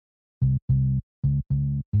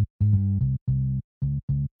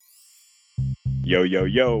Yo, yo,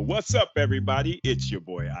 yo, what's up, everybody? It's your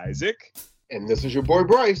boy Isaac, And this is your boy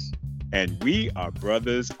Bryce. and we are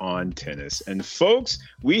brothers on tennis. And folks,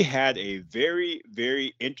 we had a very,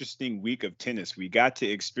 very interesting week of tennis. We got to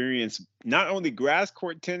experience not only grass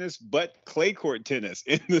court tennis, but clay court tennis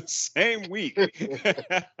in the same week,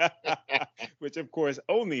 which of course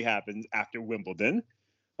only happens after Wimbledon.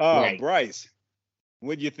 Right. Bryce,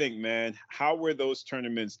 what do you think, man? How were those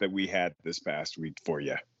tournaments that we had this past week for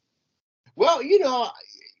you? Well,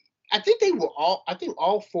 I think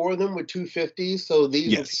all four of them were 250s, so these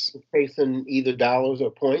Yes. were facing either dollars or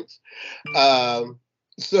points.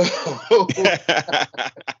 So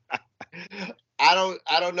I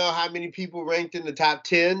don't know how many people ranked in the top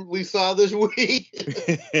 10 we saw this week.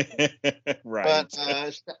 Right.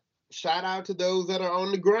 But shout out to those that are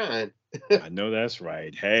on the grind. I know that's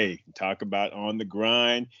right. Hey, talk about on the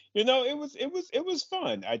grind. It was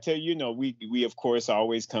fun. I tell you, we of course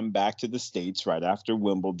always come back to the States right after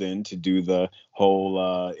Wimbledon to do the whole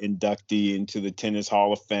inductee into the Tennis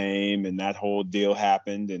Hall of Fame, and that whole deal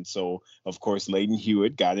happened. And so, of course, Lleyton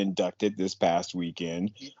Hewitt got inducted this past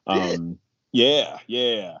weekend. Yeah.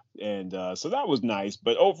 And so that was nice.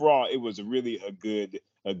 But overall, it was really a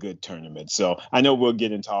good tournament. So I know we'll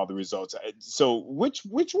get into all the results. So which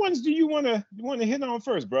ones do you want to hit on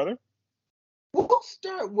first, brother? We'll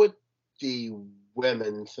start with the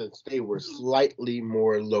women since they were slightly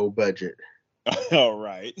more low budget. All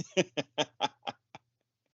right.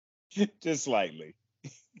 Just slightly.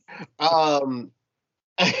 And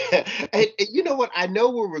you know what? I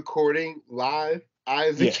know we're recording live,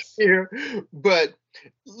 Isaac here, but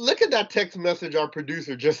look at that text message our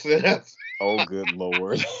producer just sent us. Oh, good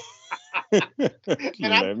Lord.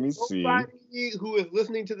 Let me see. Nobody who is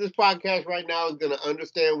listening to this podcast right now is going to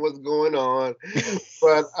understand what's going on.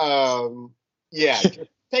 But yeah, just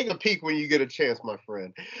take a peek when you get a chance, my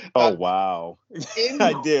friend. Oh, wow.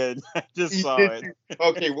 I did. I just saw it.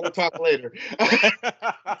 Okay, we'll talk later.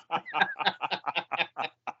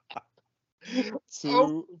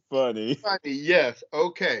 Too funny. Yes.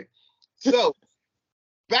 Okay. So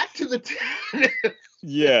back to the tennis.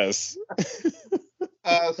 Yes.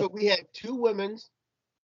 So we had two women's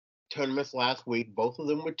tournaments last week. Both of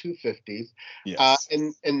them were 250s. Yes.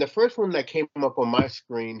 And the first one that came up on my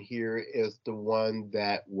screen here is the one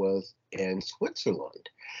that was in Switzerland.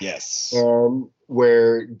 Yes.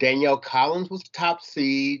 Where Danielle Collins was the top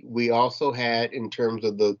seed. We also had, in terms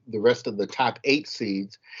of the rest of the top 8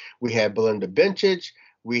 seeds, we had Belinda Bencic,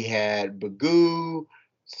 we had Begu,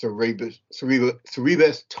 Cerebus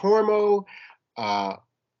Tormo,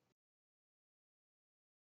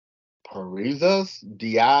 Parizas,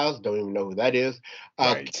 Diaz, don't even know who that is,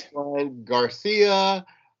 Right. Garcia,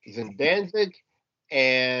 Zindanzik,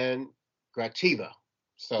 and Gracheva.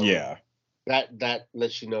 So yeah, that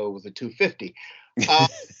lets you know it was a 250.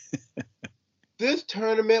 This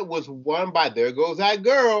tournament was won by, there goes that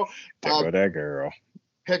girl. that girl.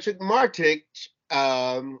 Petra Martic.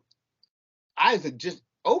 Isaac, just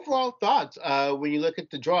overall thoughts when you look at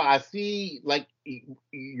the draw. I see, like,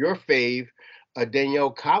 your fave,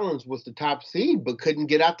 Danielle Collins was the top seed, but couldn't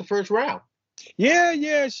get out the first round.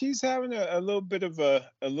 Yeah, she's having a little bit of a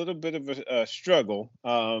struggle.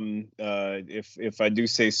 If I do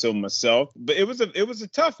say so myself, but it was a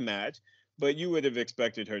tough match. But you would have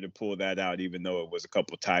expected her to pull that out, even though it was a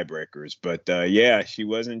couple tiebreakers. But yeah, she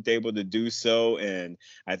wasn't able to do so, and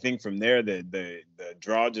I think from there the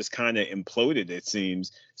draw just kind of imploded. It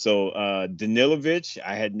seems so. Danilovic,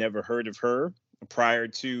 I had never heard of her prior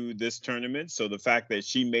to this tournament, so the fact that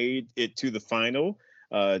she made it to the final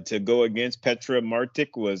to go against Petra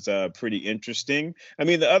Martic was pretty interesting. I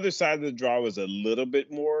mean, the other side of the draw was a little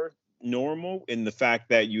bit more normal in the fact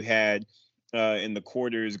that you had in the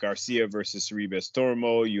quarters Garcia versus Cerebus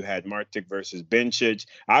Tormo, you had Martic versus Bencic.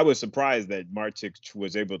 I was surprised that Martic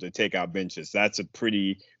was able to take out Bencic. That's a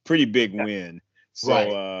pretty big win. So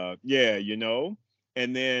Right. yeah,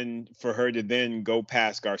 and then for her to then go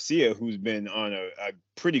past Garcia, who's been on a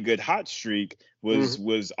pretty good hot streak,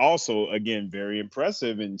 was also, again, very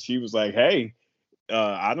impressive. And she was like, hey,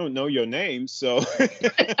 I don't know your name, so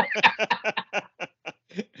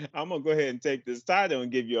I'm gonna go ahead and take this title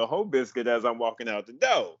and give you a whole biscuit as I'm walking out the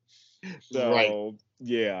door. So Right.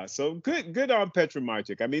 yeah, so good on Petra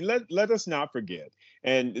Martic. I mean, let us not forget.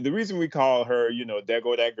 And the reason we call her, there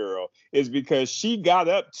go that girl, is because she got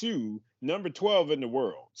up to number 12 in the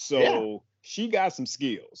world. So Yeah. she got some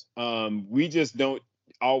skills. We just don't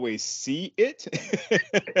always see it.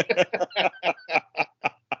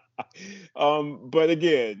 But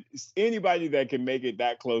again, anybody that can make it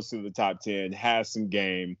that close to the top 10 has some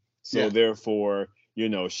game. So Yeah. therefore,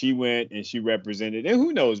 she went and she represented. And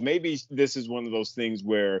who knows, maybe this is one of those things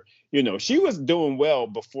where, she was doing well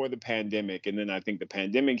before the pandemic. And then I think the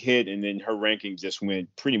pandemic hit and then her ranking just went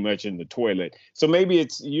pretty much in the toilet. So maybe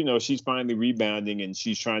it's, she's finally rebounding and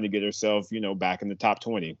she's trying to get herself, back in the top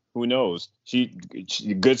 20. Who knows? She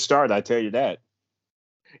good start, I tell you that.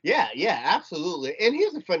 Yeah, absolutely. And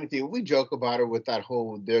here's the funny thing. We joke about her with that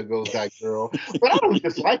whole "there goes that girl," but I don't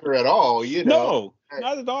dislike her at all, No,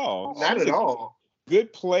 not at all. Not She's at all.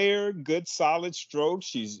 Good player, good solid stroke.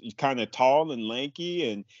 She's kind of tall and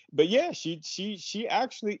lanky, but yeah, she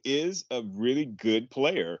actually is a really good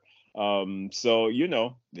player. So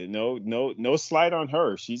no slight on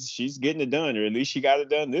her. She's getting it done, or at least she got it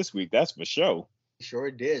done this week. That's for sure.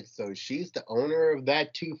 Sure did. So she's the owner of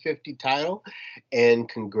that 250 title, and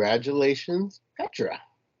congratulations, Petra.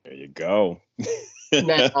 There you go.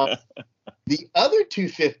 Now, the other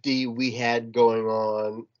 250 we had going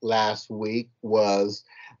on last week was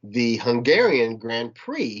the Hungarian Grand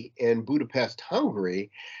Prix in Budapest,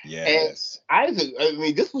 Hungary. Yes. And Isaac, I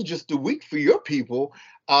mean, this was just a week for your people.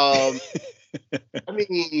 I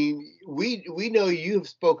mean, we know you have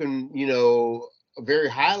spoken, very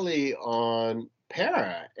highly on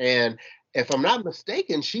Para, and if I'm not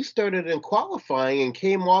mistaken, she started in qualifying and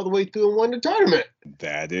came all the way through and won the tournament.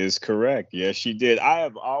 That is correct. Yes, she did. I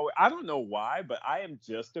don't know why, but I am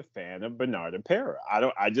just a fan of Bernarda Pera.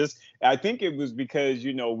 I think it was because,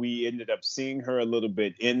 we ended up seeing her a little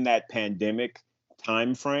bit in that pandemic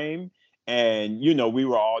time frame. And, we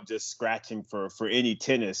were all just scratching for any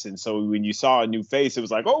tennis. And so when you saw a new face, it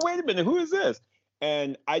was like, oh, wait a minute, who is this?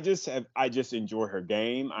 And I just enjoy her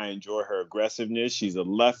game. I enjoy her aggressiveness. She's a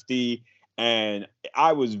lefty. And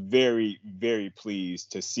I was very, very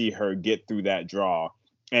pleased to see her get through that draw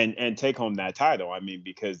and take home that title. I mean,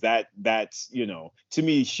 because that's, to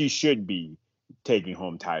me, she should be taking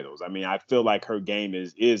home titles. I mean, I feel like her game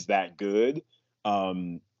is that good.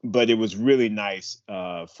 But it was really nice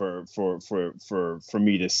for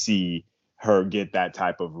me to see her get that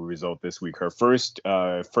type of a result this week. Her first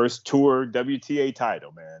tour WTA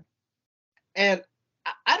title, man. And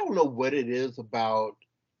I don't know what it is about.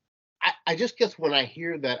 I just guess when I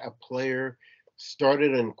hear that a player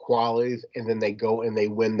started in qualies and then they go and they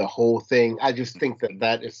win the whole thing, I just think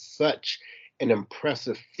that is such an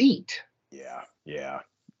impressive feat. Yeah.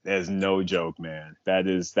 There's no joke, man.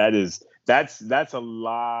 That's a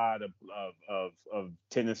lot of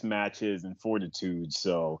tennis matches and fortitude.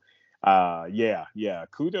 So yeah.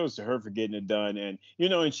 Kudos to her for getting it done. And,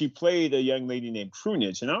 and she played a young lady named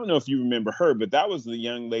Krunic. And I don't know if you remember her, but that was the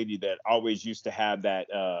young lady that always used to have that,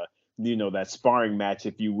 that sparring match,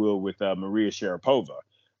 if you will, with Maria Sharapova.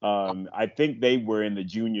 I think they were in the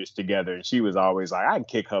juniors together, and she was always like, I can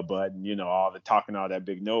kick her butt, and, all the talking, all that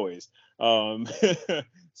big noise.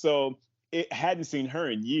 So it hadn't seen her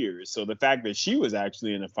in years. So the fact that she was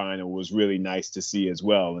actually in the final was really nice to see as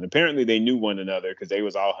well. And apparently they knew one another because they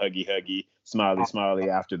was all huggy, smiley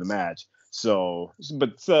after the match. So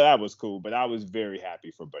that was cool. But I was very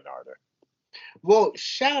happy for Bernarda. Well,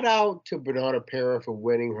 shout out to Bernarda Pera for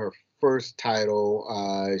winning her first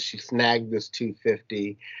title. She snagged this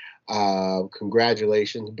 250.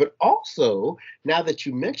 Congratulations. But also, now that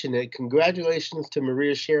you mention it, congratulations to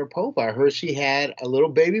Maria Sharapova. I heard she had a little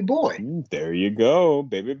baby boy. There you go,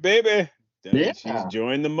 baby. Yeah. She's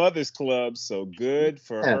joined the Mothers Club, so good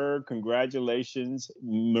for her. Congratulations,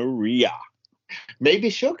 Maria. Maybe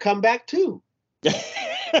she'll come back too.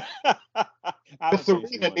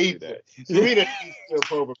 Serena needs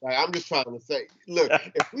Sharapova back. I'm just trying to say, look,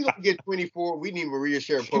 if we don't get 24, we need Maria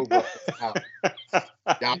Sharapova out.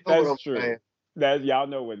 Y'all know that's true. Y'all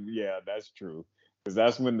know what? Yeah, that's true. Because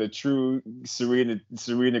that's when the true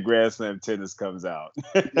Serena Grand Slam tennis comes out.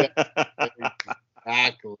 Yeah,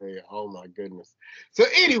 exactly. Oh my goodness. So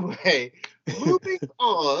anyway, moving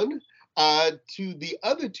on to the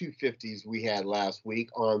other 250s we had last week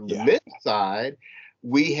on the men's side.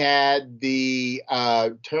 We had the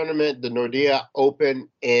tournament, the Nordea Open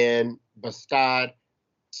in Bastad,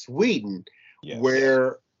 Sweden,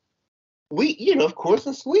 where we, of course,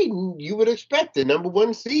 in Sweden, you would expect the number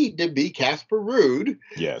one seed to be Casper Ruud.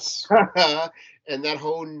 Yes. And that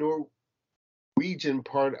whole Norwegian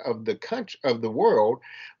part of the country, of the world.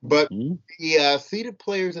 But the seeded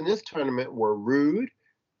players in this tournament were Ruud,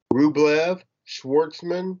 Rublev,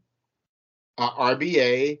 Schwartzman,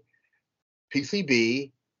 RBA,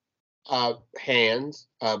 PCB, Hands,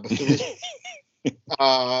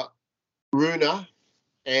 Runa,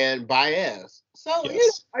 and Baez. So,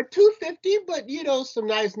 a 250, but, some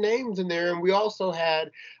nice names in there. And we also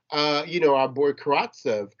had, our boy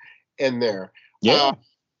Karatsev in there. Yeah.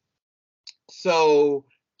 So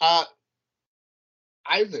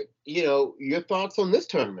Isaac, your thoughts on this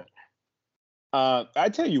tournament? I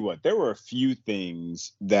tell you what, there were a few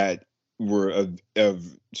things that were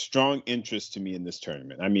of strong interest to me in this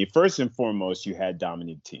tournament. I mean, first and foremost, you had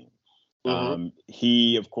Dominic Thiem. Hmm.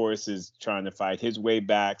 He, of course, is trying to fight his way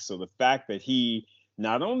back. So the fact that he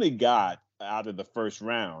not only got out of the first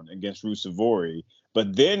round against Rusevori,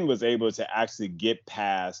 but then was able to actually get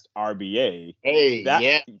past RBA, Hey, that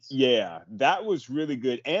yes. yeah, that was really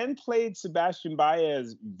good, and played Sebastian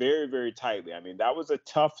Baez very, very tightly. I mean, that was a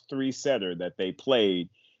tough three setter that they played,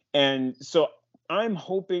 and so I'm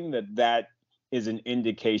hoping that that is an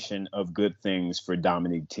indication of good things for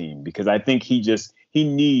Dominic Thiem, because I think he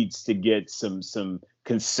needs to get some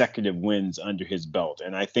consecutive wins under his belt,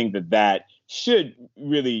 and I think that that should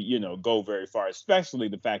really go very far, especially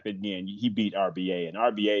the fact that again he beat RBA, and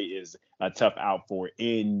RBA is a tough out for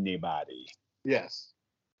anybody. Yes.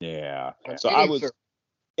 Yeah. On So I any was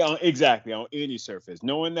exactly on any surface,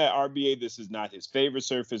 knowing that RBA this is not his favorite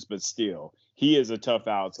surface, but still he is a tough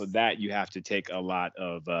out. So that you have to take a lot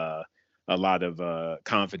of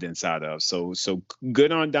confidence out of. So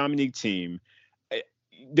good on Dominique Thiem. Eh,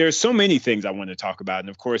 There's so many things I want to talk about, and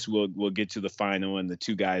of course we'll get to the final and the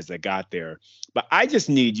two guys that got there. But I just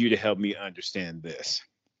need you to help me understand this.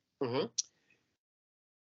 hmm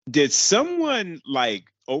Did someone like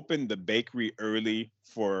open the bakery early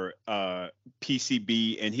for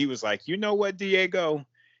PCB and he was like, you know what, Diego,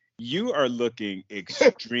 you are looking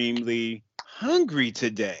extremely hungry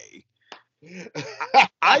today.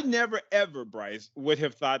 I never ever, Bryce, would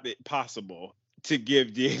have thought it possible to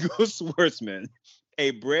give Diego Schwartzman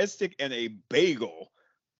a breadstick and a bagel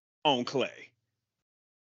on clay.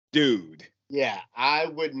 Dude. Yeah, I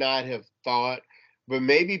would not have thought, but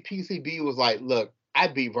maybe PCB was like, look, I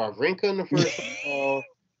beat Wawrinka in the first round.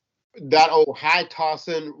 That old high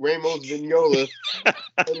tossing Ramos Vignola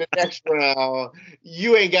in the next round.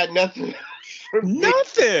 You ain't got nothing for me.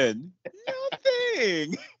 Nothing.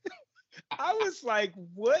 Nothing. I was like,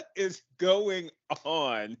 what is going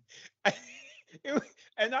on? It,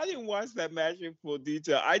 and I didn't watch that match in full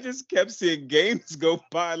detail. I just kept seeing games go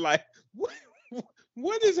by like, what,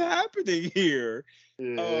 what is happening here?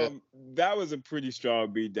 Yeah. That was a pretty strong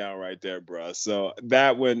beatdown right there, bro. So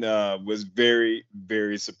that one was very,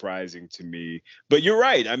 very surprising to me. But you're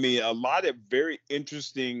right. I mean, a lot of very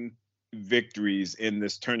interesting victories in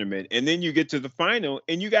this tournament. And then you get to the final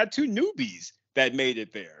and you got two newbies that made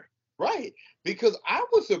it there. Right. Because I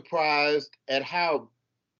was surprised at how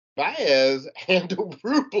Baez handled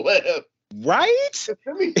Rublev Right? in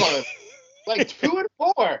the semifinals. Like 2-4.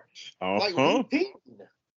 Like Uh-huh. routine.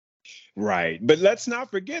 Right. But let's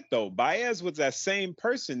not forget though, Baez was that same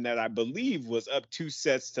person that I believe was up 2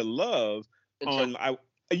 sets to love on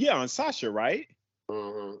on Sasha, right?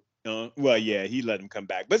 Mhm. Well, yeah, he let him come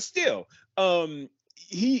back, but still,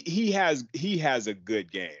 he has a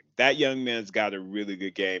good game. That young man's got a really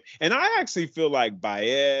good game, and I actually feel like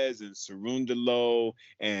Baez and Cerundolo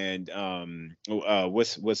and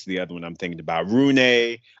what's the other one I'm thinking about?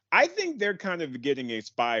 Rune. I think they're kind of getting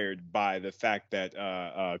inspired by the fact that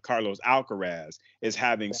Carlos Alcaraz is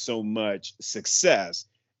having so much success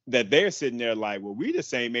that they're sitting there like, well, we the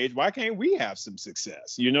same age. Why can't we have some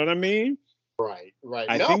success? You know what I mean? Right, right.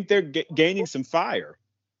 I No, think they're gaining some fire.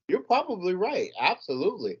 you're probably right.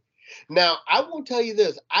 Absolutely. Now, I will tell you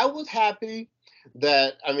this. I was happy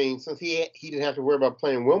that, I mean, since he didn't have to worry about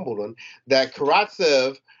playing Wimbledon, that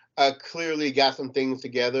Karatsev clearly got some things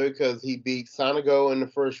together because he beat Sonego in the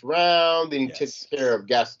first round. Then he took Yes. care of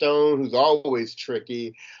Gaston, who's always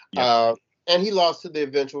tricky. Yep. Uh, and he lost to the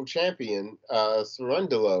eventual champion,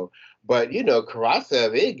 Cerundolo. But,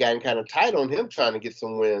 Karatsev, it got kind of tight on him trying to get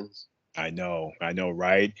some wins. I know,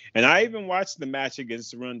 right? And I even watched the match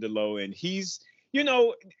against Cerundolo, and he's,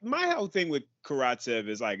 my whole thing with Karatsev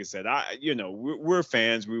is, like I said, we're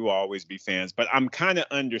fans, we will always be fans, but I'm kind of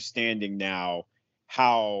understanding now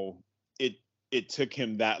how it it took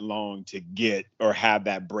him that long to get or have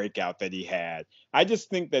that breakout that he had. I just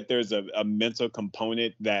think that there's a mental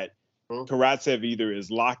component that Mhm. Karatsev either is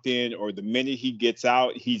locked in or the minute he gets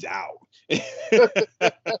out, he's out.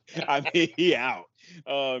 I mean, he out.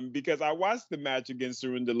 Because I watched the match against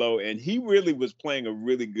Cerundolo and he really was playing a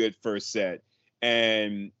really good first set.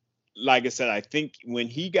 And like I said, I think when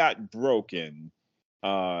he got broken,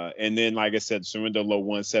 and then like I said, Cerundolo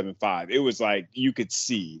 175, it was like you could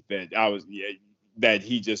see that that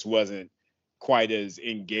he just wasn't quite as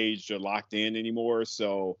engaged or locked in anymore.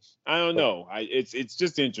 So I don't know. It's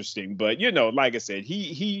just interesting. But like I said,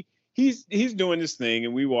 he's doing this thing,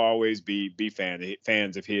 and we will always be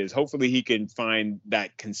fans of his. Hopefully, he can find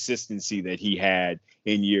that consistency that he had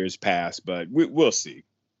in years past. But we'll see.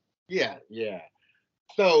 Yeah, yeah.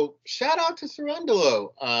 So shout out to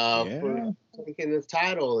Cerundolo for Yeah. taking this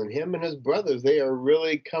title, and him and his brothers, they are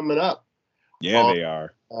really coming up Yeah, on they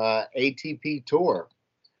are. ATP Tour.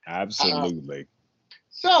 Absolutely.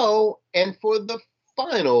 And for the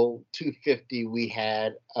final 250 we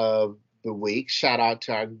had of the week, shout out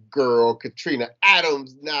to our girl Katrina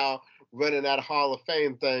Adams, now running that Hall of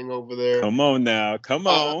Fame thing over there. Come on now. Come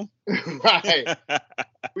on. Right.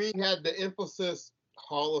 We had the Emphasis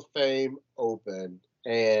Hall of Fame open,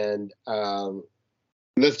 and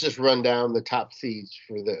let's just run down the top seeds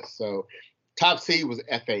for this. So, top seed was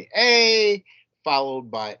FAA,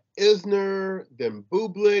 followed by Isner, then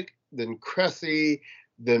Bublik, then Cressy,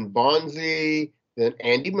 then Bonzi, then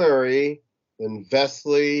Andy Murray, then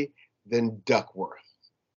Vesley, then Duckworth.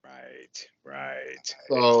 Right.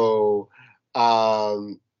 So,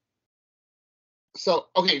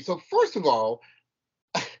 okay. So first of all,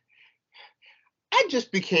 I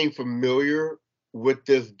just became familiar with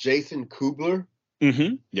this Jason Kubler,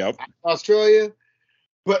 Yep. Australia,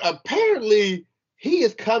 but apparently he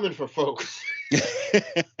is coming for folks.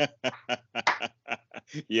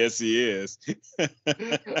 Yes, he is.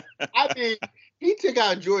 I mean, he took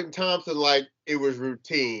out Jordan Thompson like it was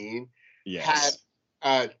routine. Yes.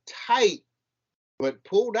 Had a tight, but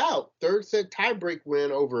pulled out third set tiebreak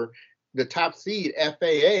win over the top seed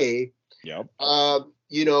FAA. Yep.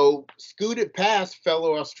 Scooted past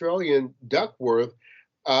fellow Australian Duckworth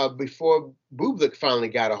before Bublik finally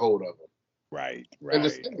got a hold of him. Right. In the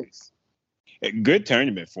semis. Good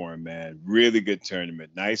tournament for him, man. Really good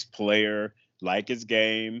tournament. Nice player, like his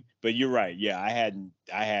game. But you're right. Yeah, I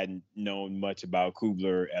hadn't known much about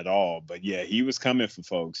Kubler at all. But yeah, he was coming for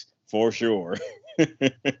folks for sure.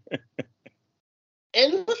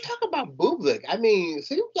 And let's talk about Bublik. I mean, it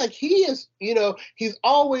seems like he is, he's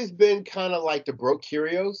always been kind of like the broke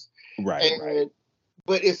Kyrgios. Right.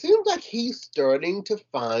 But it seems like he's starting to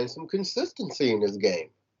find some consistency in his game.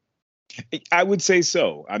 I would say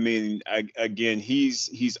so. I mean, again,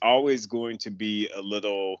 he's always going to be a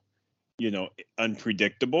little,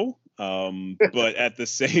 unpredictable. But at the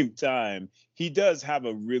same time, he does have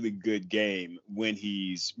a really good game when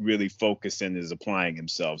he's really focused and is applying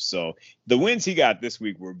himself. So the wins he got this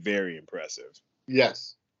week were very impressive.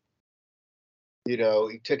 Yes. He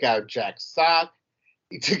took out Jack Sock.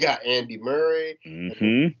 He took out Andy Murray.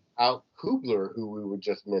 And out Kubler, who we were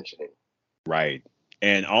just mentioning. Right.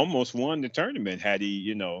 And almost won the tournament had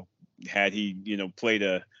he, played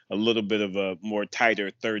a little bit of a more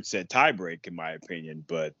tighter third set tiebreak, in my opinion.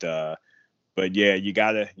 But yeah, you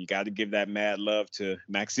gotta give that mad love to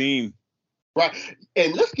Maxime. Right.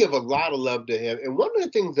 And let's give a lot of love to him. And one of the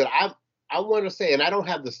things that I want to say, and I don't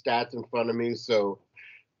have the stats in front of me, so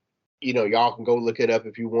y'all can go look it up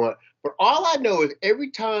if you want. But all I know is every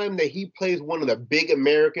time that he plays one of the big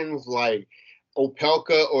Americans like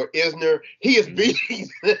Opelka or Isner, he is beating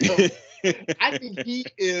them. I think he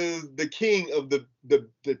is the king of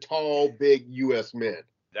the tall, big U.S. men.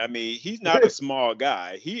 I mean, he's not a small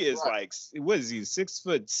guy. He is like, what is he,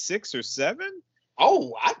 6'6" or 7?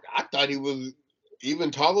 Oh, I thought he was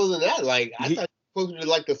even taller than that. Like I thought he was supposed to be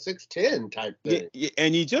like the 6'10" type thing. Yeah,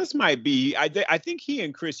 and he just might be. I think he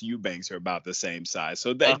and Chris Eubanks are about the same size,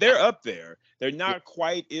 so they're up there. They're not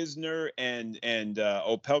quite Isner and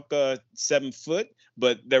Opelka 7 foot,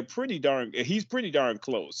 but they're pretty darn. He's pretty darn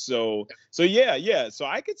close. So yeah. So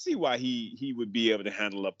I could see why he would be able to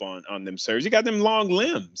handle up on them serves. He got them long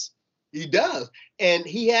limbs. He does. And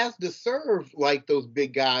he has to serve like those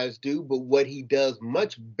big guys do, but what he does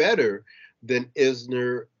much better than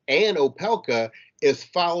Isner and Opelka is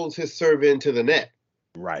follows his serve into the net.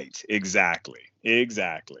 Right. Exactly.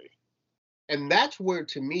 And that's where,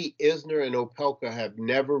 to me, Isner and Opelka have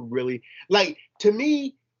never really, to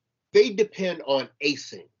me, they depend on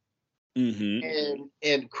acing.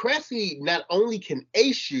 And Cressy not only can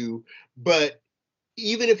ace you, but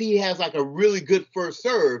even if he has like a really good first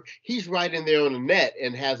serve, he's right in there on the net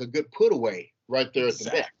and has a good put away right there at the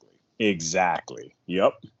net. Exactly.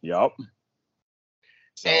 Yep.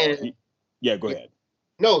 So, and go ahead.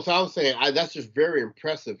 No, so I was saying that's just very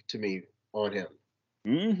impressive to me on him.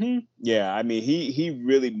 Yeah, I mean, he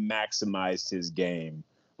really maximized his game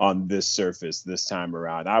on this surface this time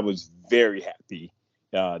around. I was very happy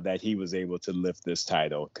that he was able to lift this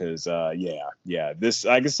title because, this,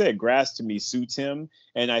 like I said, grass to me suits him.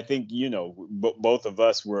 And I think, both of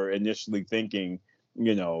us were initially thinking,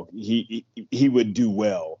 he would do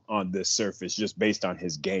well on this surface just based on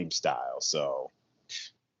his game style. So.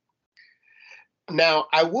 Now,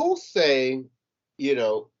 I will say,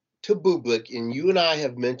 to Bublik, and you and I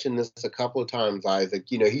have mentioned this a couple of times, Isaac,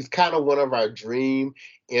 he's kind of one of our dream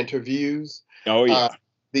interviews. Oh, yeah.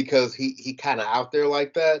 because he kind of out there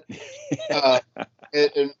like that.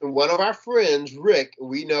 And one of our friends, Rick,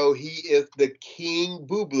 we know he is the King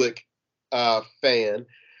Bublik fan.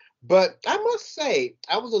 But I must say,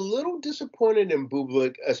 I was a little disappointed in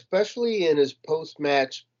Bublik, especially in his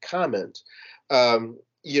post-match comments.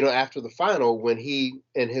 After the final, when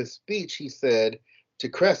in his speech, he said to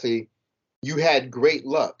Cressy, "You had great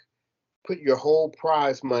luck. Put your whole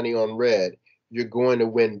prize money on red. You're going to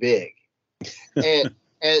win big." And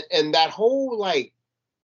and that whole like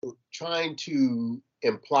trying to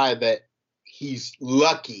imply that he's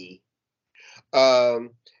lucky.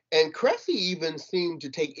 And Cressy even seemed to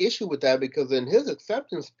take issue with that because in his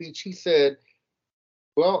acceptance speech, he said,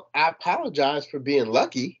 "Well, I apologize for being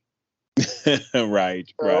lucky."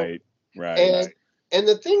 Right. And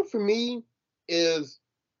the thing for me is,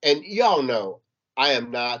 and y'all know, I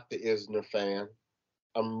am not the Isner fan.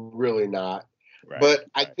 I'm really not. But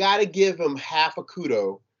I got to give him half a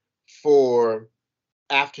kudo for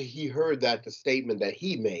after he heard the statement that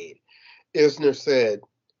he made. Isner said,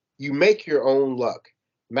 "You make your own luck.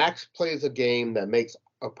 Max plays a game that makes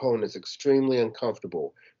opponents extremely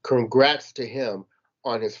uncomfortable. Congrats to him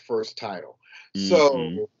on his first title."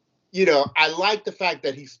 So, I like the fact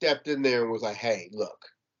that he stepped in there and was like, "Hey, look,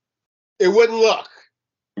 it wasn't luck.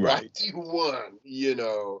 Right? You won,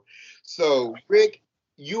 So, Rick,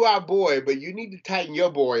 you our boy, but you need to tighten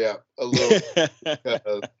your boy up a little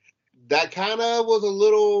because that kind of was a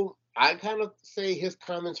little, I kind of say his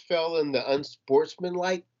comments fell in the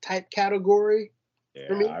unsportsmanlike type category.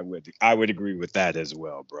 Yeah, I would agree with that as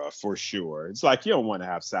well, bro, for sure. It's like you don't want to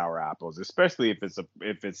have sour apples, especially if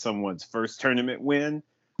it's someone's first tournament win.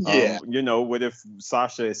 Yeah. What if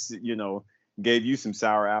Sasha, gave you some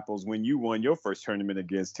sour apples when you won your first tournament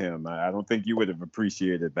against him? I don't think you would have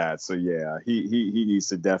appreciated that. So yeah, he needs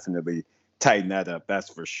to definitely tighten that up. That's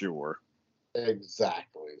for sure.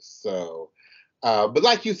 Exactly. So, but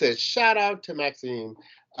like you said, shout out to Maxime.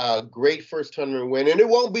 Great first tournament win, and it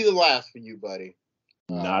won't be the last for you, buddy.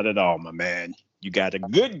 Not at all, my man. You got a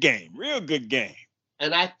good game, real good game.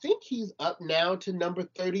 And I think he's up now to number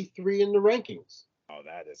 33 in the rankings. Oh,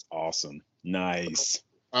 that is awesome. Nice.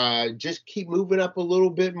 Just keep moving up a little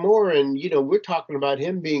bit more. And, we're talking about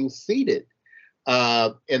him being seeded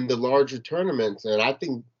in the larger tournaments. And I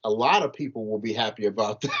think a lot of people will be happy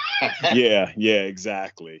about that. Yeah,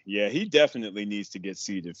 exactly. Yeah, he definitely needs to get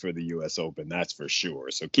seeded for the U.S. Open. That's for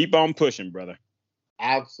sure. So keep on pushing, brother.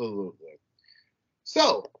 Absolutely.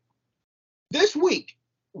 So this week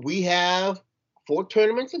we have 4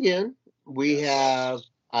 tournaments again. We have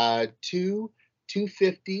 2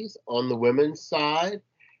 250s on the women's side,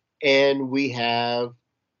 and we have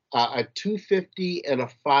a 250 and a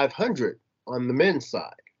 500 on the men's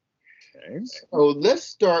side. Okay. So let's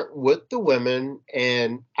start with the women.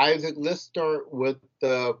 And Isaac, let's start with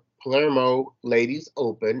the Palermo Ladies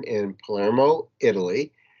Open in Palermo,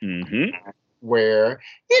 Italy, where,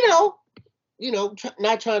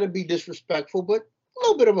 not trying to be disrespectful, but a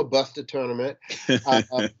little bit of a busted tournament. Top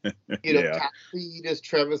seed is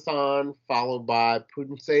Trevisan, followed by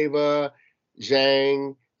Putintseva,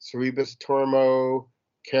 Zhang, Cerebus Tormo,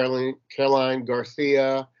 Caroline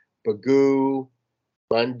Garcia, Bagu,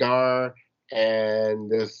 Bandar, and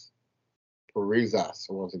this Parizas,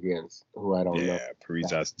 once again, who I don't know. Yeah,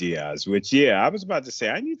 Parizas Diaz, which, I was about to say,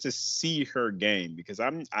 I need to see her game because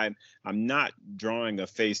I'm not drawing a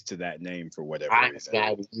face to that name for whatever reason.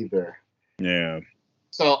 I'm not either. Yeah.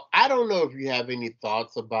 So I don't know if you have any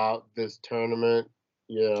thoughts about this tournament,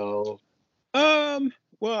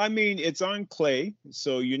 Well, I mean, it's on clay,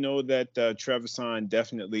 so you know that Trevisan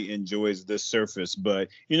definitely enjoys the surface. But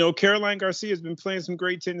Caroline Garcia has been playing some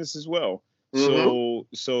great tennis as well. So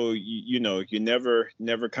you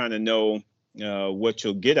never kind of know what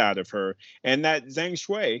you'll get out of her. And that Zhang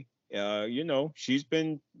Shui, she's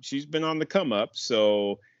been on the come up.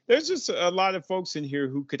 So there's just a lot of folks in here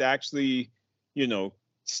who could actually,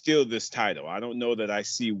 steal this title. I don't know that I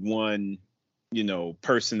see one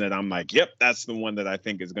person that I'm like, yep, that's the one that I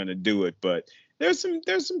think is going to do it. But there's some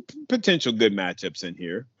potential good matchups in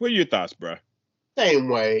here. What are your thoughts, bro? Same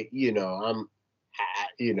way, I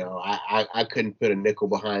couldn't put a nickel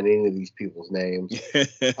behind any of these people's names.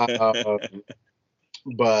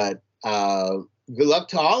 But good luck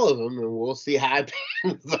to all of them, and we'll see how it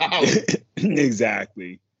pans out.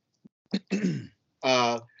 Exactly.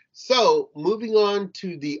 So moving on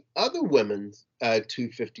to the other women's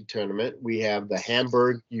 250 tournament, we have the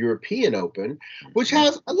Hamburg European Open, which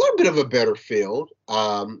has a little bit of a better field,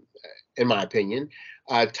 in my opinion.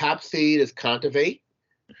 Top seed is Kontaveit.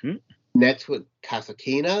 Next with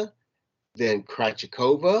Kasakina, then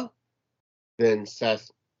Krejcikova, then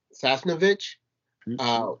Sasnovich,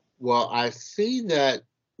 Well, I see that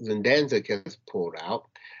Zendanzik has pulled out.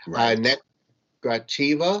 Right. Next,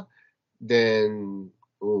 Gracheva, then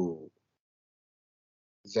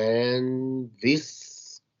Zanviska,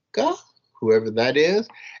 whoever that is,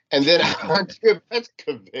 and then Andrea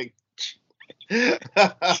Petkovic.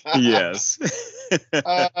 Yes.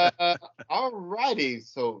 All righty.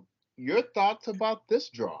 So, your thoughts about this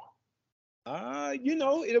draw?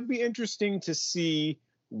 It'll be interesting to see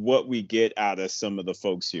what we get out of some of the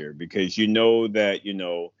folks here because you know that,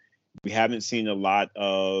 we haven't seen a lot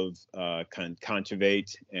of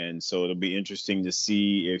Contivate, and so it'll be interesting to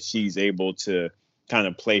see if she's able to kind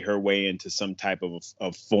of play her way into some type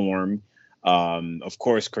of form. Of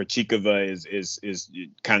course, Korchikova is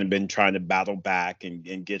kind of been trying to battle back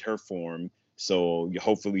and get her form. So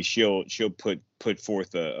hopefully she'll put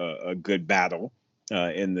forth a good battle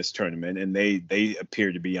in this tournament, and they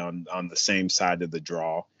appear to be on the same side of the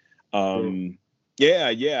draw.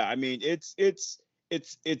 Yeah. I mean, it's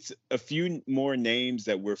a few more names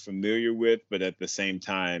that we're familiar with, but at the same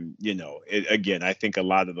time, again, I think a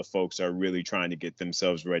lot of the folks are really trying to get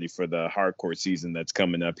themselves ready for the hardcourt season that's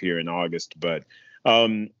coming up here in August. But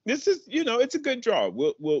this is, it's a good draw.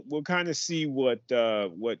 We'll kind of see what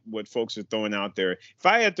folks are throwing out there. If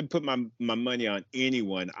I had to put my money on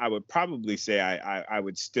anyone, I would probably say I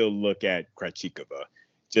would still look at Krejcikova.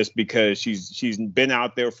 Just because she's been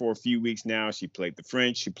out there for a few weeks now. She played the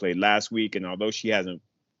French. She played last week, and although she hasn't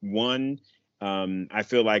won, I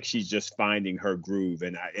feel like she's just finding her groove.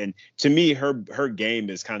 And to me, her game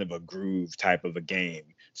is kind of a groove type of a game.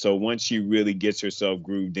 So once she really gets herself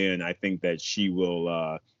grooved in, I think that she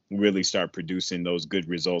will really start producing those good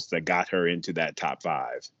results that got her into that top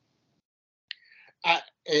 5.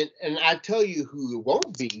 And I tell you who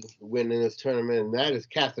won't be winning this tournament, and that is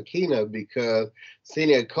Kasatkina, because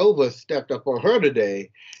Siniakova stepped up on her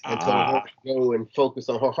today and told her to go and focus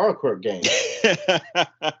on her hardcourt game.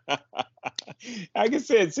 Like I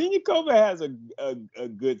said, Siniakova has a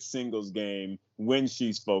good singles game when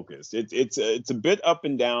she's focused. It's a bit up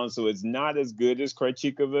and down, so it's not as good as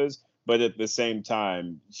Krejcikova's. But at the same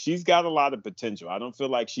time, she's got a lot of potential. I don't feel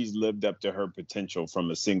like she's lived up to her potential from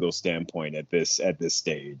a single standpoint at this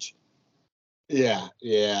stage. Yeah.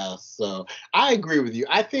 So I agree with you.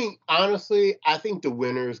 I think, honestly, the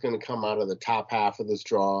winner is going to come out of the top half of this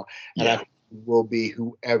draw, and I think it will be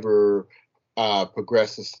whoever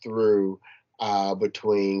progresses through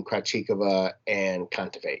between Krejcikova and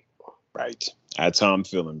Kontaveit. Right. That's how I'm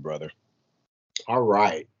feeling, brother. All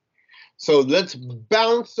right. So let's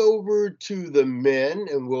bounce over to the men,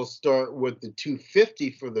 and we'll start with the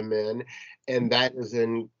 250 for the men, and that is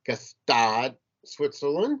in Gstaad,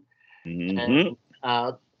 Switzerland. Mm-hmm.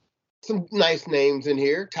 And some nice names in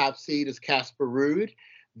here. Top seed is Casper Ruud.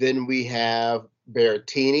 Then we have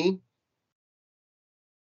Berrettini.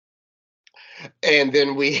 And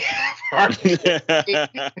then we have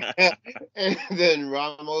and then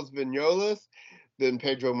Ramos Vignolas. Then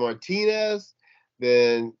Pedro Martinez.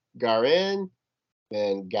 Then Garin,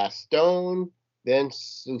 then Gaston, then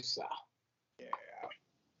Sousa. Yeah.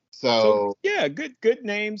 So yeah, good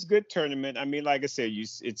names, good tournament. I mean, like I said,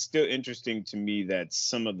 it's still interesting to me that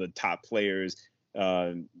some of the top players,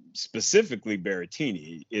 specifically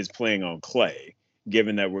Berrettini, is playing on clay,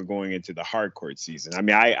 given that we're going into the hardcourt season. I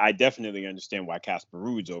mean, I definitely understand why Casper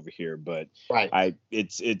Ruud's over here, but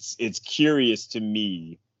it's curious to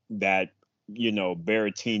me that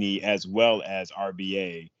Berrettini as well as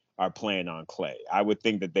RBA are playing on clay. I would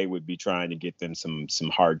think that they would be trying to get them some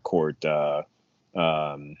hard court,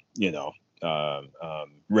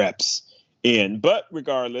 reps in. But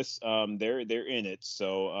regardless, they're in it.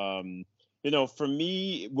 So, for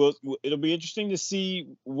me, it'll be interesting to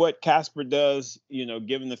see what Casper does.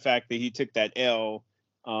 Given the fact that he took that L,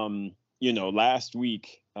 last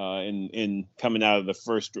week in coming out of the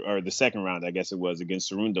first or the second round, I guess it was,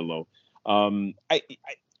 against Cerundolo. I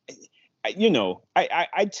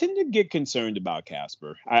tend to get concerned about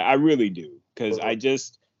Casper. I really do, because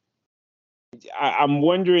I'm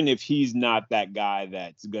wondering if he's not that guy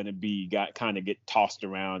that's going to get tossed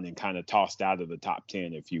around and kind of tossed out of the top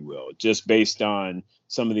 10, if you will, just based on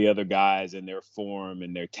some of the other guys and their form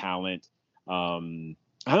and their talent. I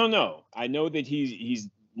don't know. I know that he's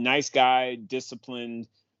nice guy, disciplined,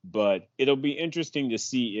 but it'll be interesting to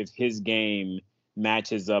see if his game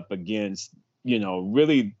matches up against,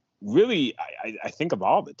 really, I think of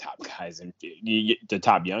all the top guys and the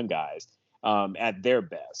top young guys at their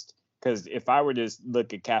best. Because if I were to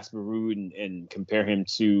look at Casper Ruud and compare him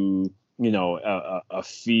to, a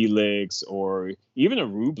Felix or even a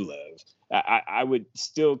Rublev, I would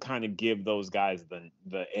still kind of give those guys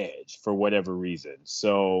the edge for whatever reason.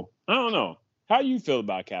 So I don't know. How you feel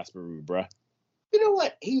about Casper Ruud, bruh? You know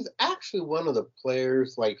what? He's actually one of the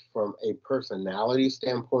players, like from a personality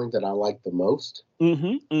standpoint, that I like the most.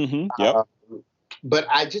 Yep. But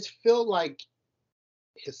I just feel like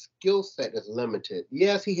his skill set is limited.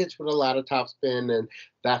 Yes, he hits with a lot of topspin, and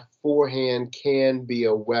that forehand can be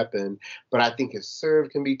a weapon. But I think his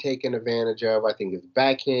serve can be taken advantage of. I think his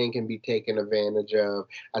backhand can be taken advantage of.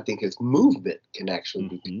 I think his movement can actually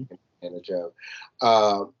be taken advantage of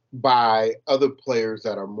by other players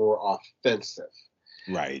that are more offensive.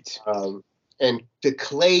 Right. And the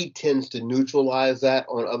clay tends to neutralize that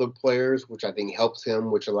on other players, which I think helps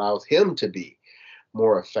him, which allows him to be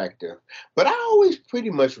more effective. But I always pretty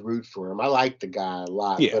much root for him. I like the guy a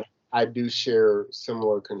lot, but I do share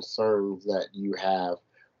similar concerns that you have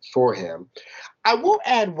for him. I will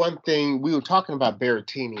add one thing. We were talking about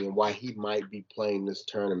Berrettini and why he might be playing this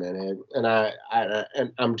tournament, and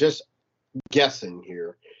I'm just guessing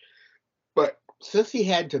here, but since he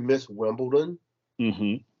had to miss Wimbledon,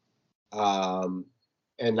 and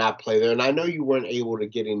not play there, and I know you weren't able to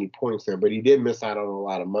get any points there, but he did miss out on a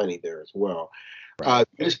lot of money there as well. Right.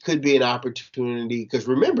 This could be an opportunity because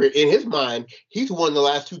remember, in his mind, he's won the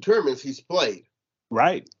last 2 tournaments he's played.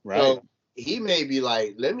 Right. So he may be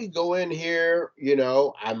like, let me go in here,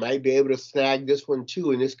 I might be able to snag this one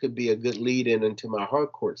too, and this could be a good lead in into my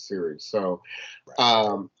hard court series. So,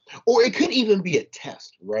 or it could even be a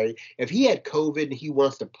test, right? If he had COVID and he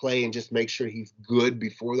wants to play and just make sure he's good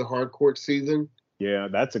before the hard court season. Yeah,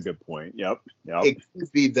 that's a good point. Yep. It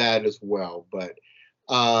could be that as well, but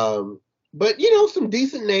some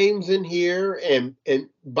decent names in here, and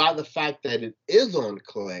by the fact that it is on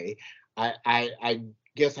clay, I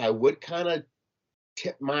guess I would kind of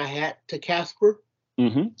tip my hat to Casper.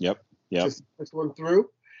 Yep. Just this one through.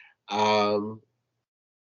 But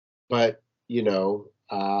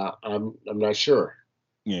I'm not sure.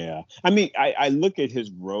 Yeah, I mean, I look at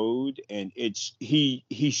his road, and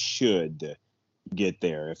he should get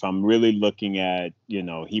there. If I'm really looking at,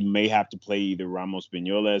 he may have to play either Ramos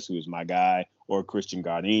Vignoles, who is my guy, or Christian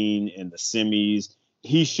Garin in the semis.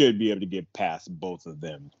 He should be able to get past both of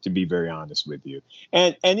them, to be very honest with you.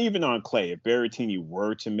 And even on clay, if Berrettini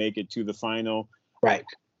were to make it to the final, right,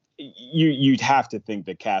 you'd have to think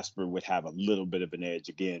that Casper would have a little bit of an edge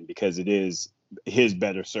again, because it is his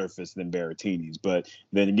better surface than Berrettini's. But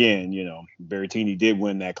then again, Berrettini did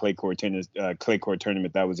win that clay court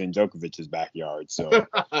tournament that was in Djokovic's backyard. So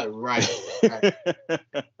right.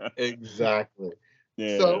 Exactly.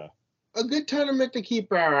 Yeah. So a good tournament to keep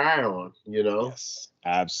our eye on, Yes,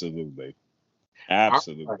 absolutely.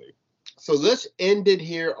 Absolutely. Right. So let's end it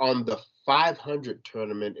here on the 500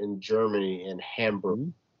 tournament in Germany in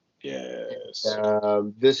Hamburg. Yes.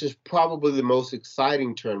 This is probably the most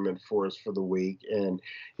exciting tournament for us for the week. And,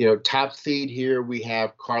 top seed here, we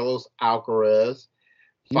have Carlos Alcaraz,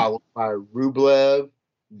 followed by Rublev,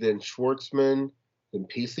 then Schwartzman, then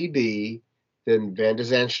PCB, then Van de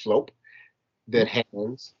Zandschulp, then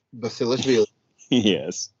Hans, Basilashvili.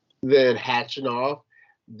 Yes. Then Khachanov,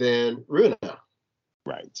 then Rune.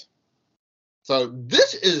 Right. So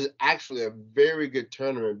this is actually a very good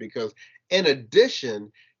tournament because, in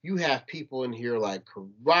addition, you have people in here like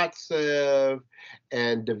Karatsev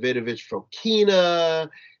and Davidovich Fokina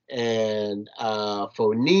and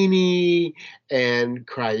Fonini and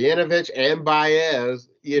Krajinovic and Baez,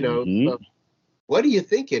 So what are you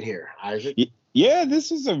thinking here, Isaac? Yeah,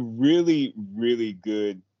 this is a really, really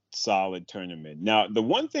good, solid tournament. Now, the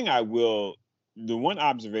one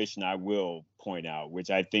observation I will point out, which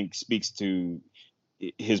I think speaks to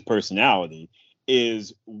his personality,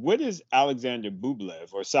 is what is Alexander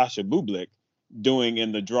Bublev or Sasha Bublik doing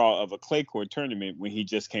in the draw of a clay court tournament when he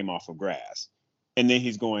just came off of grass, and then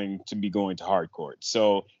he's going to be going to hard court.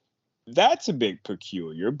 So that's a bit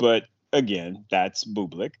peculiar, but again, that's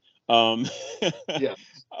Bublik. Yeah.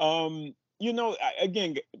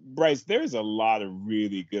 Again, Bryce, there's a lot of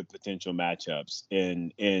really good potential matchups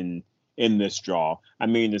in this draw. I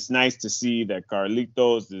mean, it's nice to see that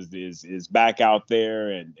Carlitos is back out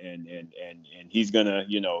there and he's gonna,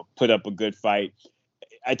 put up a good fight.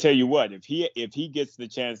 I tell you what, if he gets the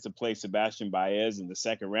chance to play Sebastian Baez in the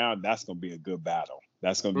second round, that's gonna be a good battle.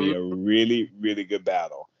 That's gonna be a really, really good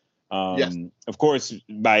battle. Yes. Of course,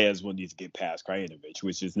 Baez will need to get past Krajinovic,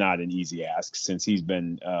 which is not an easy ask since he's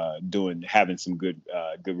been having some good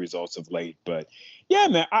results of late. But yeah,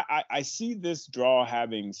 man, I see this draw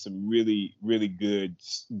having some really, really good,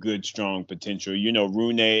 strong potential.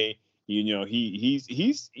 Rune,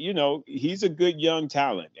 he's a good young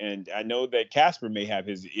talent, and I know that Casper may have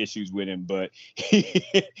his issues with him, but he's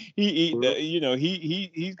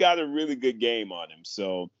got a really good game on him.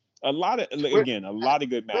 So A lot of good Twitter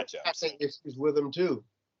got matchups. their issues with him too.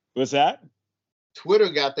 What's that? Twitter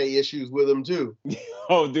got their issues with him too.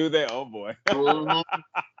 Oh, do they? Oh boy. Mhm.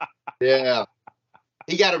 Yeah,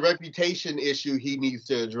 he got a reputation issue he needs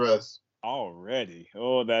to address. Already.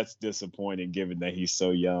 Oh, that's disappointing given that he's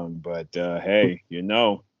so young. But hey,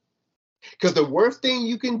 Because the worst thing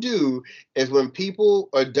you can do is when people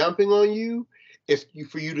are dumping on you,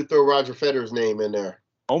 for you to throw Roger Federer's name in there.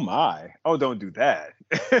 Oh my. Oh, don't do that.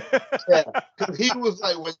 Yeah, because he was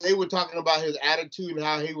like, when they were talking about his attitude and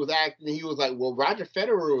how he was acting, he was like, "Well, Roger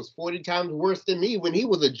Federer was 40 times worse than me when he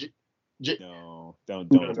was a." No,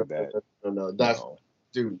 don't No, do that. no, No.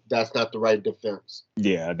 dude, that's not the right defense.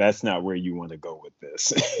 Yeah, that's not where you want to go with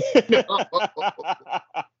this.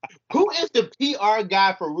 Who is the PR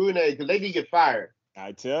guy for Rune? Because they can get fired.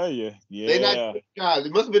 I tell you, They not yeah. good guys.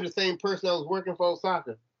 It must have been the same person that was working for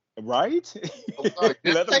Osaka. Right? I'm sorry.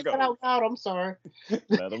 Let Say him go. that out loud. I'm sorry.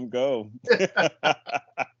 Let him go.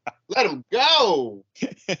 Let him go.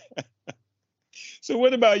 So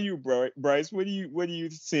what about you, Bryce? What are you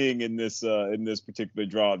seeing in this particular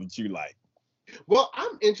draw that you like? Well,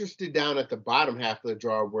 I'm interested down at the bottom half of the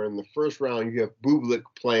draw where in the first round you have Bublik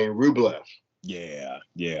playing Rublev. Yeah.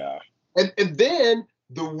 And then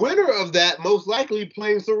the winner of that most likely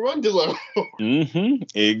playing Cerundolo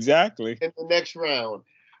Exactly. in the next round.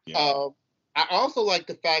 Yeah. I also like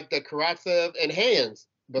the fact that Karatsev and Hans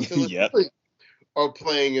Yep. are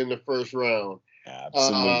playing in the first round.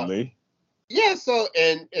 Absolutely. Yeah, so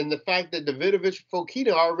and the fact that Davidovich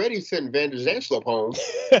Fokina already sent Van der Zanschlup home.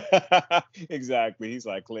 Exactly. He's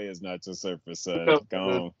like, clay is not your surface, son.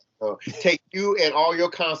 Go on. Take you and all your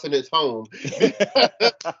consonants home.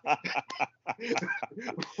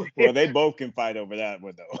 Well, they both can fight over that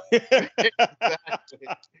one, though. Exactly.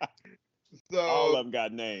 So all of them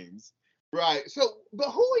got names. Right. So, but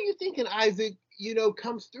who are you thinking, Isaac,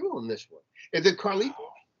 comes through on this one? Is it Carlito?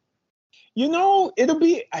 It'll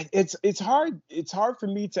be, it's hard for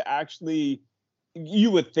me to actually,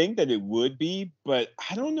 you would think that it would be, but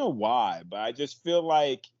I don't know why, but I just feel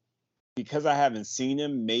like because I haven't seen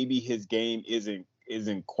him, maybe his game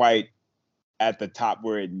isn't quite at the top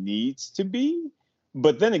where it needs to be.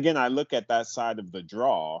 But then again, I look at that side of the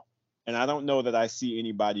draw and I don't know that I see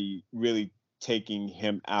anybody really taking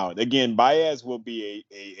him out. Again, Baez will be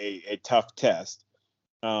a tough test.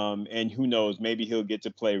 And who knows, maybe he'll get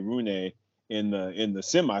to play Rune in the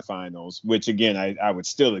semifinals, which again, I would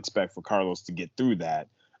still expect for Carlos to get through that.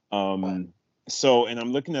 So, and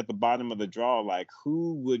I'm looking at the bottom of the draw, like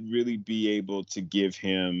who would really be able to give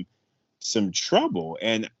him some trouble?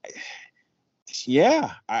 And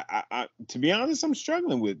yeah, I to be honest, I'm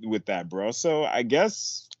struggling with that, bro. So I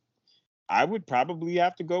guess I would probably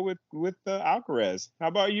have to go with Alcaraz. How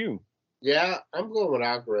about you? Yeah, I'm going with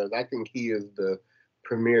Alcaraz. I think he is the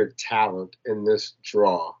premier talent in this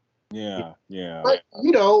draw. Yeah. But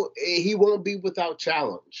he won't be without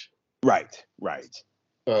challenge. Right.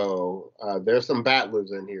 So there's some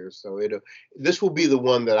battlers in here. So this will be the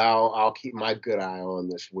one that I'll keep my good eye on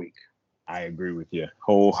this week. I agree with you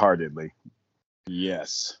wholeheartedly.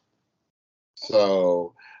 Yes.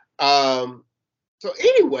 So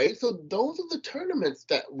anyway, so those are the tournaments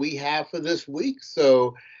that we have for this week.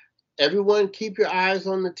 So everyone keep your eyes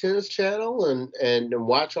on the tennis channel and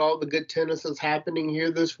watch all the good tennis that's happening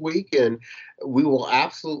here this week. And we will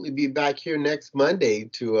absolutely be back here next Monday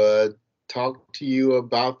to talk to you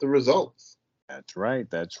about the results. That's right.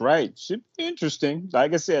 Should be interesting.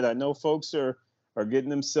 Like I said, I know folks are getting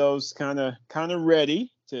themselves kind of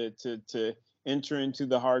ready to enter into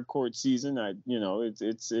the hard court season. It'll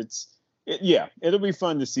be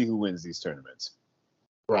fun to see who wins these tournaments.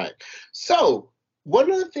 Right. So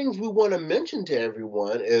one of the things we want to mention to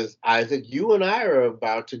everyone is, Isaac, you and I are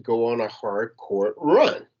about to go on a hard court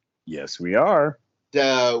run. Yes, we are.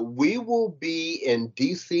 We will be in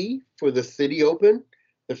DC for the City Open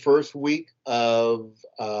the first week of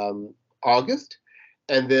August.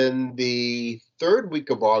 And then the third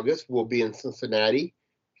week of August, we'll be in Cincinnati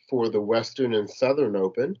for the Western and Southern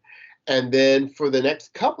Open. And then for the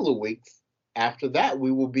next couple of weeks after that,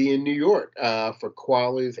 we will be in New York for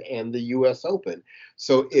qualies and the U.S. Open.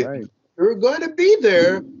 So if you're going to be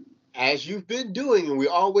there, as you've been doing, and we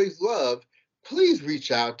always love, please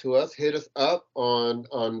reach out to us. Hit us up on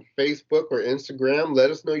Facebook or Instagram.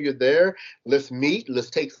 Let us know you're there. Let's meet. Let's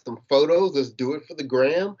take some photos. Let's do it for the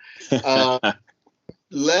gram.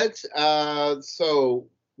 So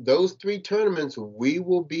those three tournaments, we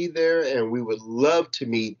will be there, and we would love to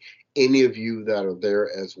meet any of you that are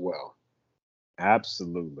there as well.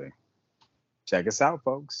 Absolutely. Check us out,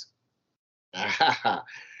 folks.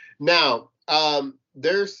 Now,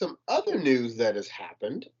 there's some other news that has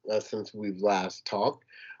happened since we've last talked.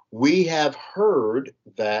 We have heard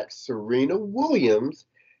that Serena Williams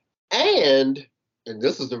and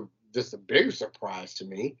this is a bigger surprise to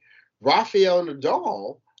me, Rafael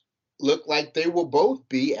Nadal look like they will both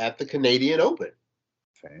be at the Canadian Open.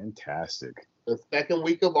 Fantastic. The second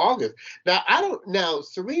week of August. Now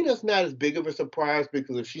Serena's not as big of a surprise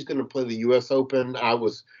because if she's going to play the US Open, I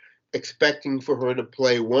was expecting for her to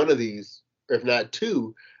play one of these, if not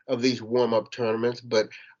two of these warm-up tournaments. But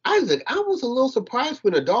Isaac, I was a little surprised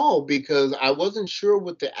with Nadal because I wasn't sure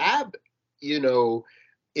with the ab,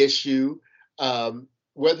 issue,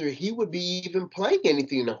 whether he would be even playing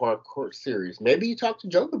anything in the hard court series. Maybe he talked to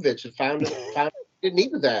Djokovic and found he didn't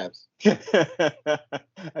need his abs.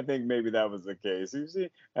 I think maybe that was the case. You see,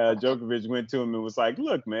 Djokovic went to him and was like,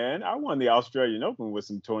 "Look, man, I won the Australian Open with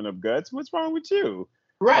some torn up guts. What's wrong with you?"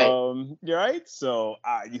 Right. Right. So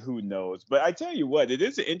who knows? But I tell you what, it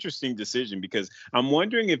is an interesting decision because I'm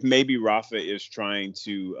wondering if maybe Rafa is trying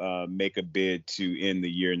to make a bid to end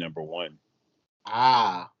the year number one.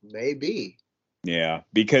 Maybe. Yeah,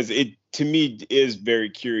 because it to me is very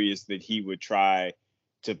curious that he would try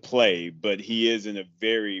to play, but he is in a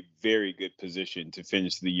very, very good position to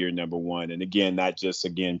finish the year number one. And again, not just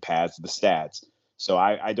pads the stats. So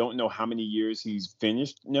I don't know how many years he's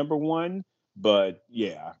finished number one, but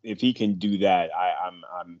yeah, if he can do that,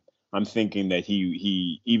 I'm thinking that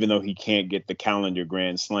he even though he can't get the calendar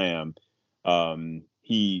Grand Slam,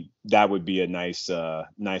 that would be a nice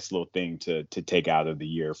little thing to take out of the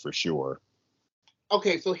year for sure.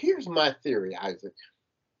 Okay, so here's my theory, Isaac.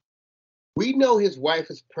 We know his wife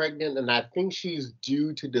is pregnant, and I think she's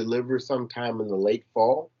due to deliver sometime in the late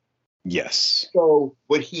fall. Yes. So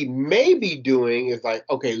what he may be doing is like,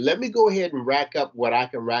 okay, let me go ahead and rack up what I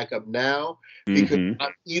can rack up now because I'm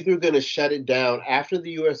either going to shut it down after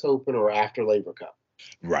the U.S. Open or after Labor Cup.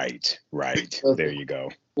 Right. Because there you go.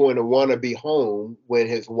 Going to want to be home when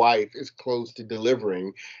his wife is close to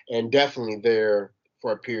delivering and definitely there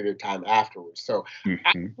for a period of time afterwards. So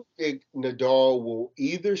I think Nadal will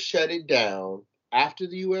either shut it down after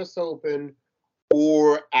the U.S. Open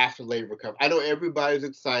or after Labor Cup. I know everybody's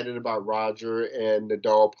excited about Roger and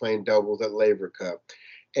Nadal playing doubles at Labor Cup.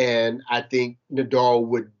 And I think Nadal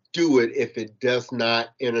would do it if it does not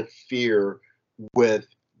interfere with,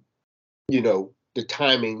 the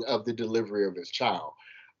timing of the delivery of his child.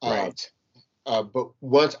 Right. But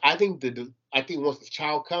once once the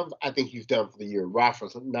child comes, I think he's done for the year.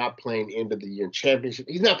 Rafa's not playing end of the year championship.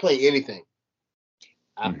 He's not playing anything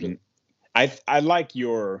after. I like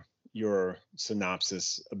your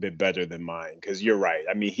synopsis a bit better than mine because you're right.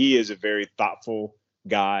 I mean, he is a very thoughtful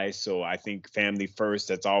guy. So I think family first,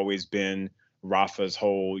 that's always been Rafa's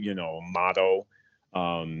whole, motto.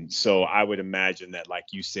 So I would imagine that, like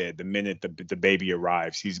you said, the minute the baby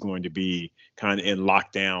arrives, he's going to be kind of in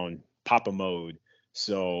lockdown Papa mode.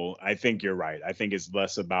 So I think you're right. I think it's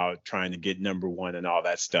less about trying to get number one and all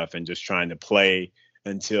that stuff and just trying to play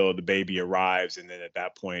until the baby arrives. And then at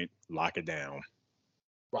that point, lock it down.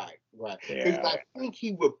 Right. Yeah. Because I think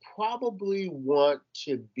he would probably want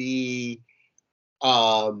to be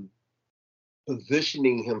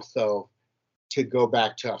positioning himself to go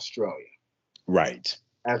back to Australia. Right.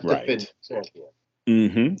 As defending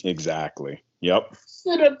champion. Exactly. Yep.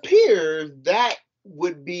 It appears that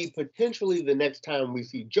would be potentially the next time we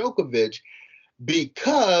see Djokovic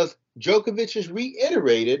because Djokovic has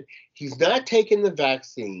reiterated he's not taking the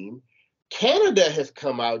vaccine. Canada has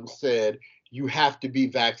come out and said you have to be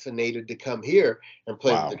vaccinated to come here and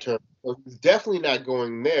play the tournament. So he's definitely not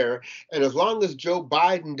going there. And as long as Joe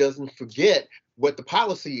Biden doesn't forget what the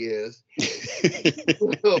policy is, he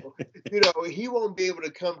won't be able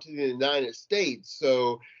to come to the United States.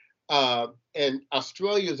 So, and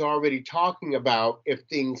Australia is already talking about if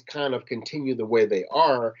things kind of continue the way they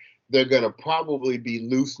are, they're going to probably be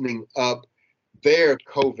loosening up their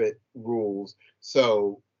COVID rules.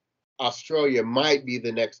 So Australia might be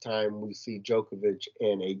the next time we see Djokovic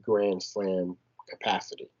in a Grand Slam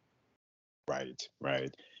capacity. Right.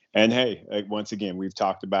 And hey, once again, we've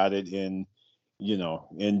talked about it in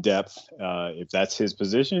depth. If that's his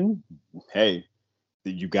position, hey,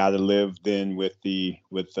 you got to live then with the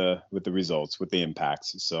results, with the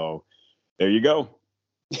impacts. So there you go.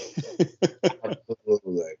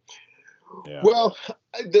 Absolutely. Yeah. Well,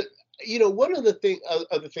 one of the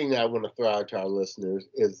other thing that I want to throw out to our listeners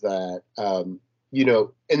is that,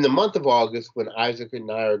 in the month of August, when Isaac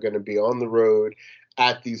and I are going to be on the road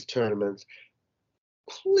at these tournaments,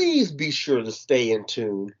 please be sure to stay in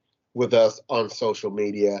tune with us on social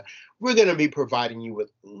media. We're going to be providing you with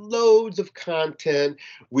loads of content.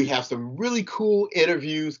 We have some really cool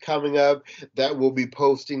interviews coming up that we'll be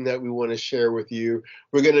posting that we want to share with you.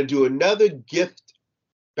 We're going to do another gift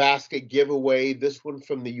basket giveaway, this one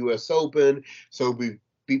from the U.S. Open. So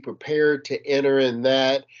be prepared to enter in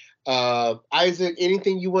that. Isaac,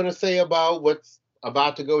 anything you want to say about what's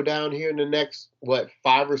about to go down here in the next,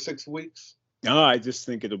 5 or 6 weeks? No, I just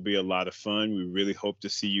think it'll be a lot of fun. We really hope to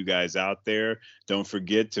see you guys out there. Don't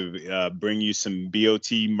forget to bring you some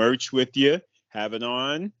BOT merch with you. Have it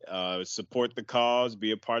on. Support the cause.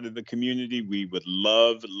 Be a part of the community. We would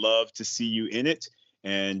love to see you in it,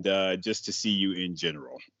 and just to see you in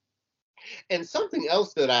general. And something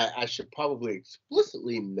else that I should probably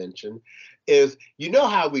explicitly mention is, you know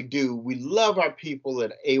how we do. We love our people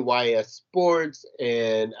at AYS Sports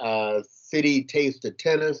and City Taste of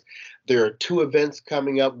Tennis. There are 2 events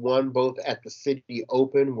coming up, one both at the City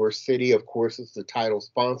Open, where City, of course, is the title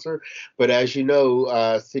sponsor. But as you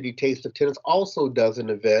know, City Taste of Tennis also does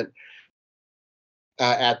an event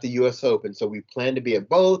at the U.S. Open. So we plan to be at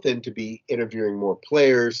both and to be interviewing more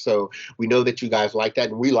players. So we know that you guys like that,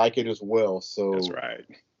 and we like it as well. So that's right.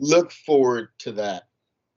 Look forward to that.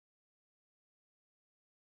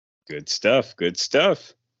 Good stuff. Good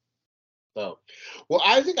stuff. So, well,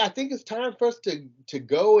 Isaac, I think it's time for us to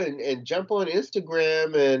go and jump on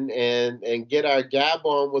Instagram and get our gab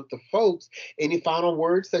on with the folks. Any final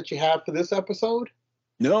words that you have for this episode?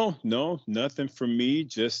 No, nothing from me.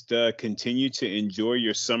 Just continue to enjoy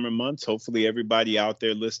your summer months. Hopefully everybody out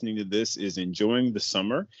there listening to this is enjoying the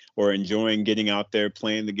summer or enjoying getting out there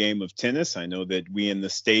playing the game of tennis. I know that we in the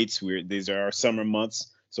States, these are our summer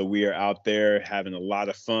months, so we are out there having a lot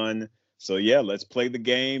of fun. So yeah, let's play the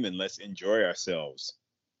game and let's enjoy ourselves.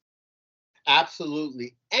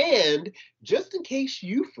 Absolutely. And just in case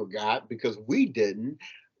you forgot, because we didn't,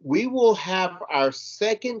 we will have our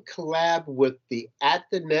second collab with the At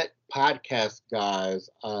the Net podcast guys,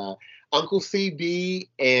 Uncle CB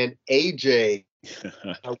and AJ.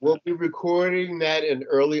 We'll be recording that in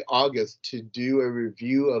early August to do a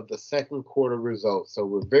review of the second quarter results. So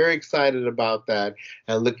we're very excited about that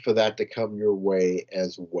and look for that to come your way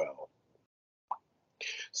as well.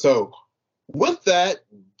 So with that,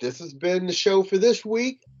 this has been the show for this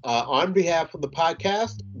week. On behalf of the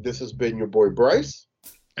podcast, this has been your boy Bryce.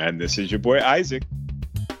 And this is your boy Isaac.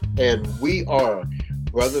 And we are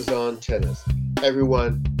Brothers on Tennis.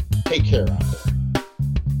 Everyone, take care out there.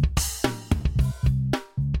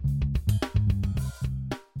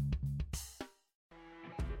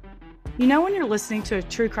 You know when you're listening to a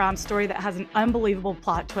true crime story that has an unbelievable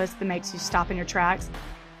plot twist that makes you stop in your tracks?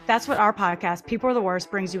 That's what our podcast, People Are the Worst,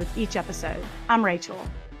 brings you with each episode. I'm Rachel.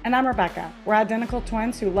 And I'm Rebecca. We're identical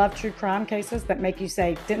twins who love true crime cases that make you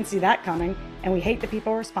say, didn't see that coming, and we hate the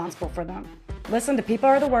people responsible for them. Listen to People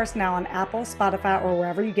Are the Worst now on Apple, Spotify, or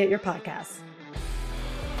wherever you get your podcasts.